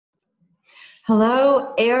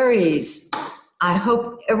Hello, Aries. I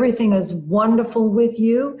hope everything is wonderful with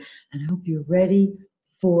you and I hope you're ready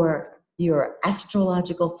for your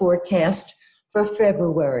astrological forecast for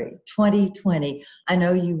February 2020. I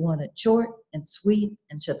know you want it short and sweet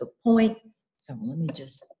and to the point, so let me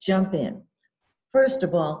just jump in. First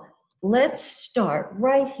of all, let's start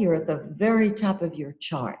right here at the very top of your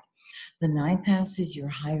chart. The ninth house is your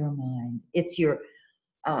higher mind. It's your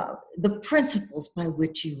the principles by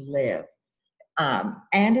which you live,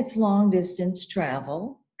 and it's long distance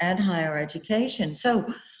travel and higher education. So,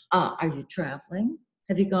 are you traveling?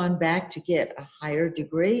 Have you gone back to get a higher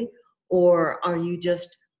degree? Or are you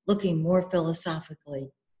just looking more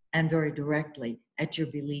philosophically and very directly at your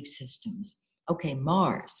belief systems? Okay,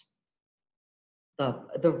 Mars,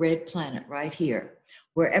 the red planet right here.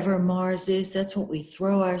 Wherever Mars is, that's what we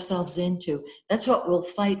throw ourselves into. That's what we'll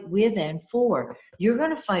fight with and for. You're going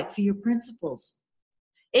to fight for your principles.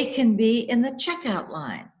 It can be in the checkout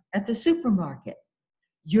line at the supermarket.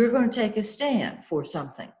 You're going to take a stand for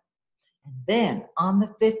something. And then on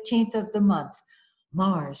the 15th of the month,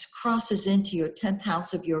 Mars crosses into your 10th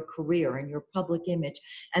house of your career and your public image.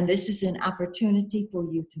 And this is an opportunity for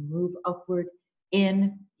you to move upward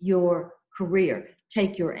in your career.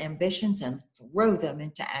 Take your ambitions and throw them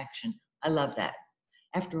into action. I love that.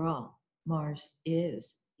 After all, Mars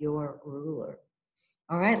is your ruler.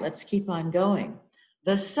 All right, let's keep on going.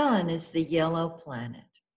 The sun is the yellow planet.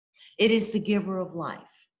 It is the giver of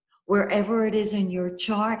life. Wherever it is in your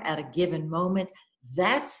chart at a given moment,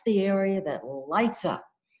 that's the area that lights up.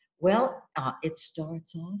 Well, it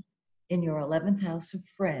starts off in your 11th house of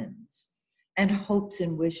friends and hopes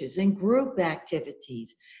and wishes and group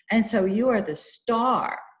activities. And so you are the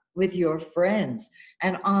star with your friends.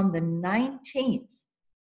 And on the 19th,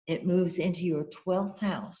 it moves into your 12th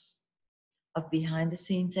house of behind the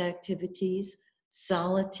scenes activities,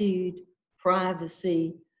 solitude,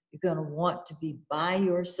 privacy. You're going to want to be by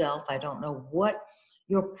yourself. I don't know what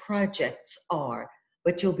your projects are,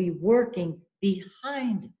 but you'll be working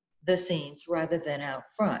behind the scenes rather than out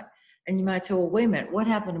front. And you might say, well, wait a minute, what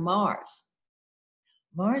happened to Mars?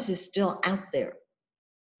 Mars is still out there,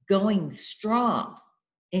 going strong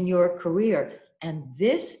in your career. And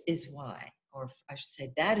this is why, or I should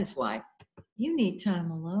say, that is why you need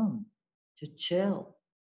time alone to chill.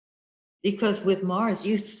 Because with Mars,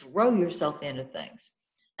 you throw yourself into things.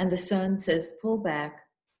 And the sun says, pull back,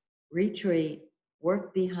 retreat,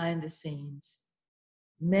 work behind the scenes,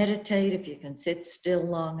 meditate if you can sit still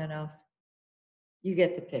long enough. You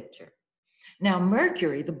get the picture. Now,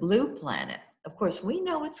 Mercury, the blue planet, of course, we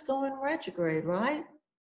know it's going retrograde, right?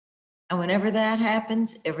 And whenever that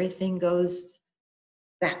happens, everything goes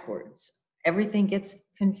backwards. Everything gets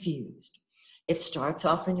confused. It starts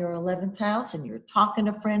off in your 11th house and you're talking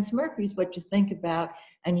to friends. Mercury's what you think about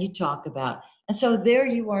and you talk about. And so there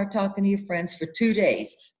you are talking to your friends for 2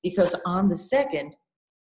 days, because on the 2nd,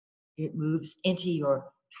 it moves into your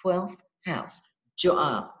 12th house.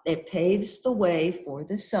 It paves the way for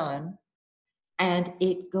the sun and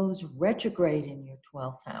it goes retrograde in your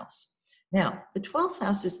 12th house. Now, the 12th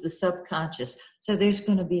house is the subconscious. So there's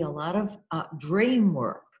going to be a lot of dream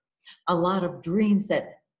work, a lot of dreams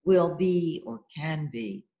that will be or can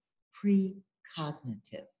be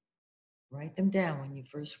precognitive. Write them down when you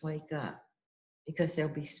first wake up because they'll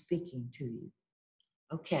be speaking to you.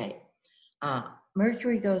 Okay.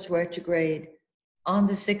 Mercury goes retrograde. On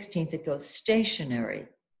the 16th, it goes stationary.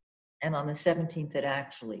 And on the 17th, it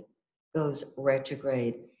actually goes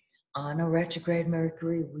retrograde. On a retrograde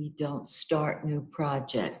Mercury, we don't start new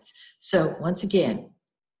projects. So once again,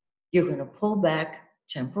 you're going to pull back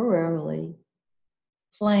temporarily,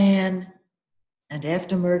 plan, and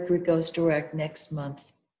after Mercury goes direct next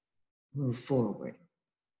month, move forward.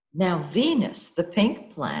 Now, Venus, the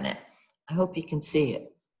pink planet, I hope you can see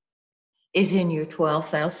it, is in your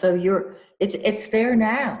 12th house. So it's there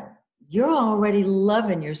now. You're already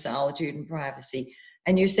loving your solitude and privacy.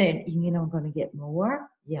 And you're saying, I'm going to get more?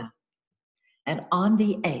 Yeah. And on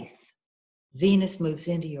the 8th, Venus moves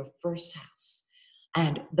into your first house.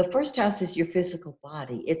 And the first house is your physical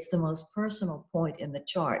body. It's the most personal point in the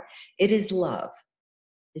chart. It is love.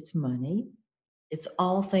 It's money. It's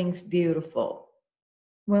all things beautiful.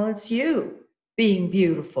 Well, it's you being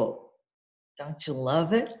beautiful. Don't you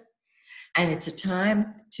love it? And it's a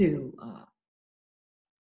time to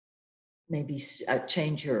maybe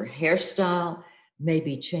change your hairstyle,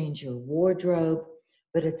 maybe change your wardrobe.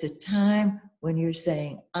 But it's a time when you're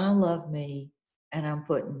saying, I love me and I'm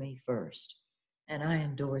putting me first. And I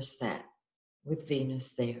endorse that with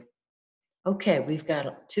Venus there. Okay, we've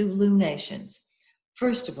got 2 lunations.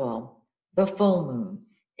 First of all, the full moon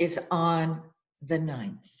is on the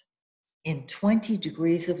 9th. in 20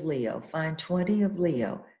 degrees of Leo. Find 20 of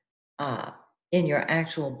Leo in your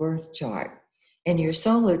actual birth chart. In your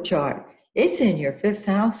solar chart, it's in your fifth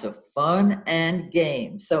house of fun and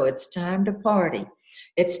games. So it's time to party.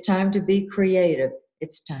 It's time to be creative.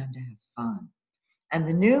 It's time to have fun. And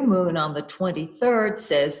the new moon on the 23rd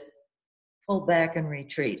says, pull back and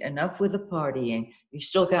retreat. Enough with the partying. You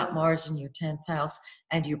still got Mars in your 10th house,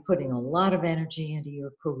 and you're putting a lot of energy into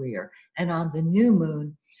your career. And on the new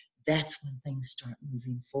moon, that's when things start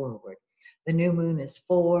moving forward. The new moon is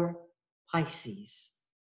for Pisces,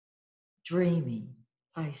 dreaming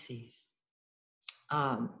Pisces.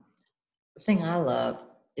 The thing I love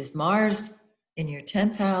is Mars in your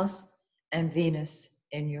 10th house and Venus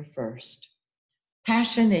in your first.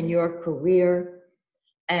 Passion in your career,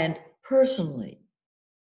 and personally,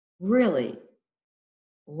 really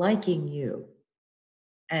liking you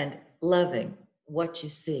and loving what you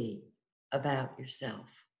see about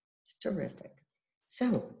yourself. It's terrific.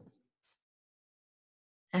 So,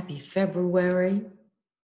 happy February,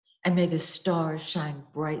 and may the stars shine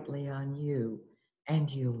brightly on you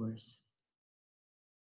and yours.